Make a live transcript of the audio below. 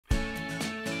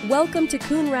Welcome to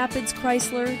Coon Rapids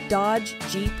Chrysler, Dodge,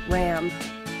 Jeep, Ram.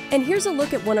 And here's a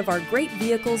look at one of our great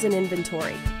vehicles in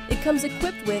inventory. It comes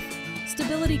equipped with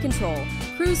stability control,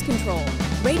 cruise control,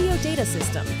 radio data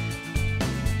system.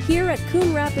 Here at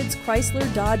Coon Rapids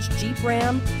Chrysler, Dodge, Jeep,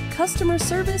 Ram, customer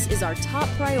service is our top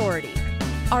priority.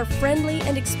 Our friendly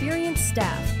and experienced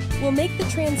staff will make the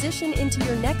transition into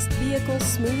your next vehicle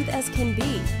smooth as can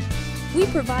be. We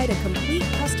provide a complete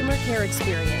customer care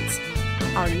experience.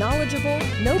 Our knowledgeable,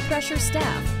 no-pressure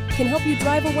staff can help you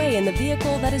drive away in the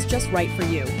vehicle that is just right for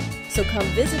you. So come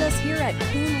visit us here at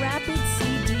Coon Rapids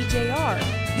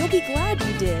CDJR. You'll be glad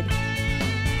you did.